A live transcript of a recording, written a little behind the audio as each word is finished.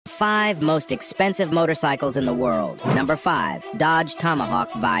5 most expensive motorcycles in the world. Number 5, Dodge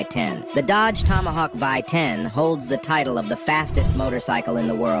Tomahawk Vi-10. The Dodge Tomahawk Vi-10 holds the title of the fastest motorcycle in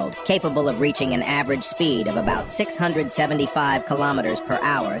the world, capable of reaching an average speed of about 675 kilometers per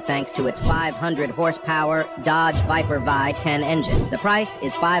hour thanks to its 500 horsepower Dodge Viper Vi-10 engine. The price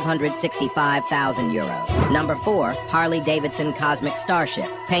is €565,000. Number 4, Harley-Davidson Cosmic Starship,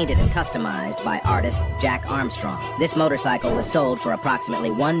 painted and customized by artist Jack Armstrong. This motorcycle was sold for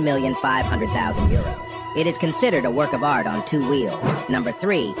approximately €1,500,000. It is considered a work of art on 2 wheels. Number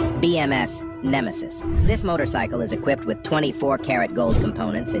 3, BMS Nemesis. This motorcycle is equipped with 24-karat gold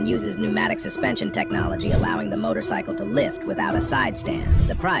components and uses pneumatic suspension technology, allowing the motorcycle to lift without a side stand.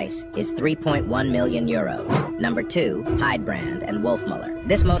 The price is €3.1 million. Number 2, Heidbrand and Wolfmuller.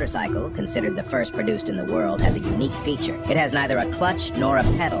 This motorcycle, considered the first produced in the world, has a unique feature. It has neither a clutch nor a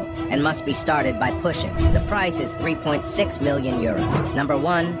pedal and must be started by pushing. The price is €3.6 million. Number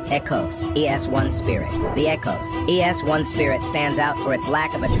 1, Ecos ES1 Spirit. The Ecos ES1 Spirit stands out for its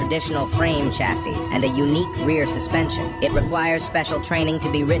lack of a traditional frame chassis and a unique rear suspension. It requires special training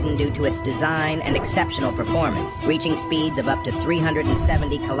to be ridden due to its design and exceptional performance, reaching speeds of up to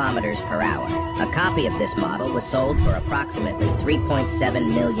 370 kilometers per hour. A copy of this model was sold for approximately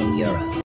 €3.7 million.